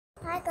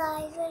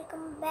guys,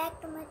 welcome back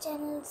to my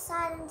channel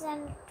Saad and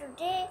Zainab.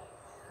 Today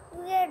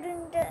we are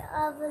doing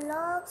a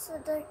vlog. So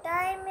the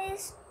time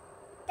is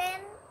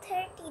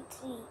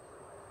 10:33.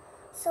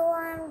 So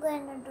I'm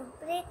gonna do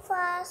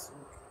breakfast,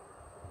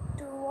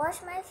 to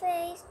wash my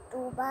face, to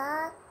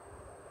bath,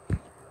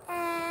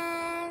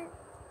 and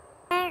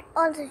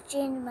also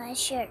change my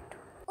shirt.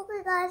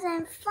 Okay guys,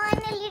 I'm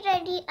finally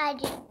ready. I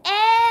did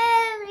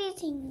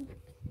everything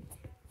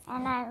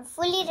and I'm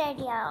fully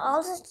ready. I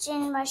also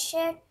changed my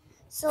shirt.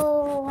 So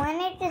when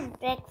it is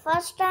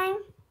breakfast time,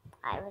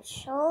 I will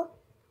show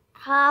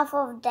half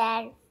of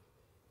that.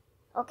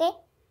 Okay?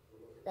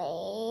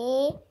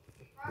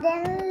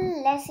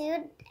 Then let's see you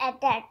at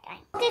that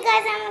time. Okay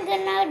guys, I'm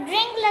gonna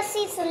drink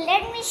lassi, so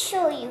let me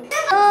show you.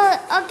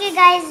 Okay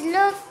guys,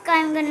 look,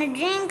 I'm gonna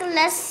drink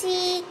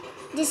lassi.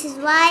 This is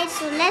white,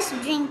 so let's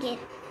drink it.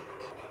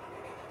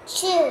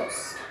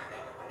 Cheers.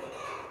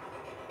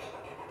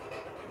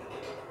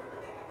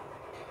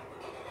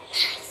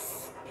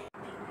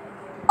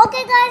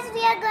 Okay guys,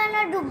 we are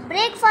gonna do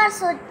breakfast,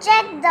 so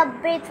check the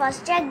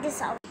breakfast, check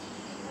this out.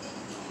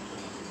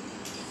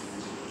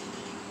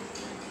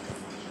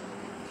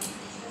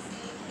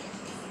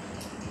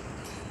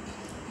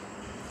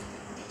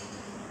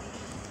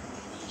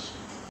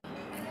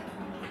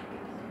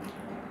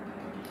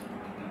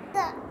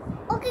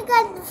 Okay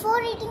guys,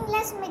 before eating,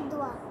 let's make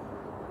dua.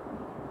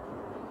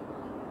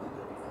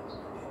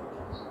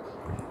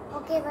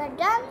 Okay, we're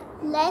done,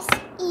 let's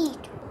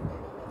eat.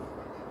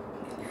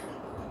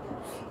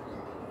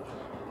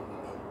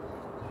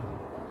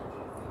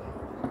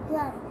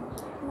 Yeah,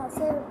 my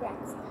favorite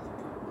breakfast.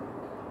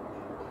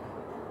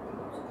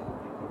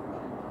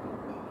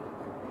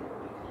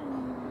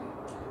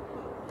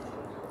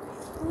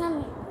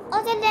 Yummy.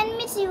 Okay, let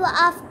me see you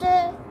after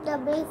the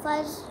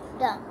breakfast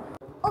done.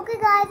 Okay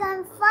guys,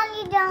 I'm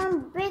finally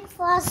done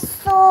breakfast,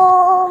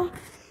 so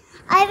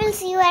I will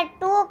see you at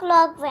 2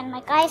 o'clock when my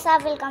Kaisa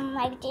will come.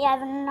 I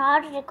will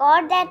not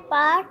record that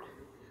part,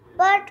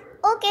 but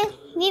okay,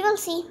 we will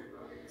see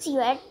you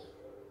at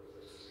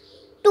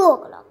 2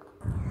 o'clock.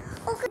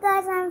 Okay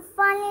guys, I'm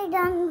finally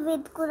done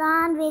with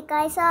Quran with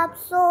Kaisa,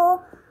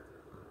 so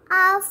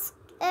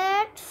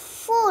at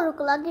 4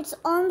 o'clock, it's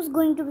almost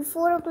going to be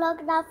 4 o'clock,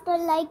 and after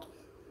like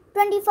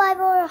 25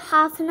 or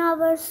half an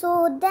hour,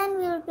 so then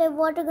we will play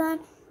water gun.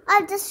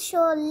 I'll just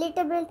show a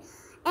little bit,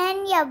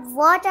 and yeah,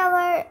 watch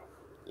our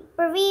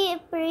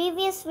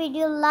previous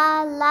video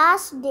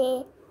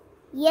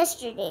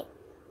yesterday,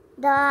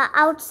 the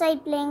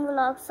outside playing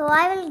vlog, so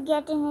I will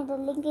get in the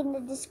link in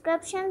the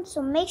description,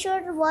 so make sure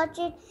to watch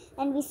it,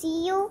 and we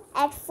see you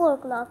at 4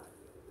 o'clock.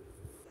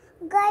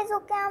 Guys,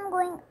 okay, I'm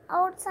going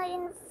outside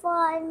in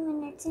 5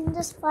 minutes, in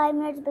just 5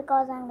 minutes,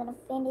 because I'm gonna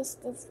finish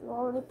this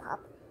lollipop.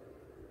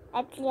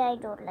 Actually, I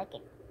don't like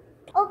it.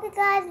 Okay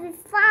guys, we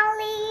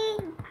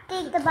finally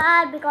take the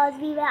bath because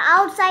we were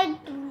outside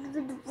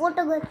with the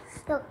water gun.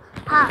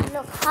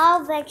 Look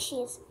how wet she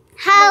is.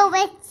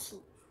 Wet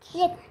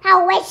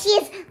she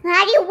is.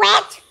 Are you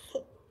wet?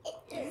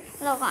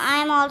 Look,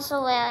 I'm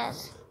also wet.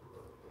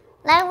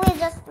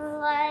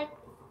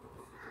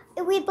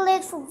 We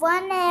played for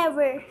 1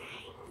 hour.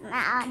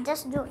 Nah,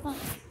 just joking.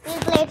 We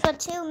played for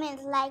 2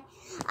 minutes. Like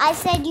I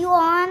said, you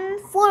on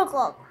 4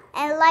 o'clock.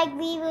 And like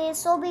we were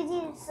so busy,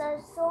 it's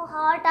so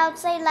hot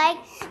outside, like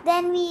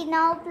then we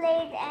now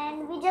played,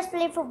 and we just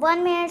played for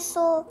 1 minute.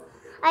 So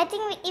I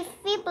think if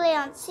we play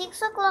on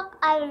 6 o'clock,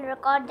 I will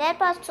record that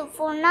part. So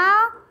for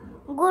now,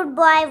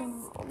 goodbye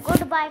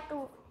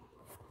to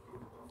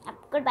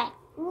goodbye.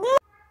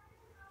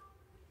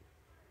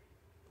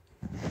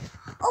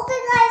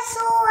 Okay guys,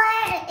 so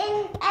in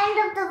end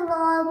of the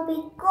vlog,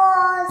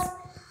 because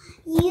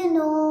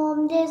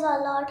there's a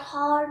lot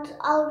hot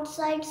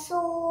outside,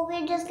 so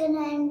we're just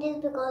gonna end this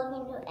because we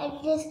need to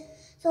edit this.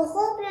 So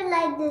hope you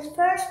like this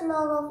first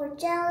vlog of our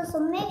channel, so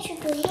make sure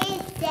to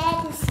hit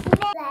that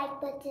like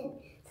button.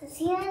 So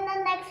see you in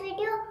the next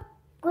video.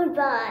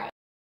 Goodbye.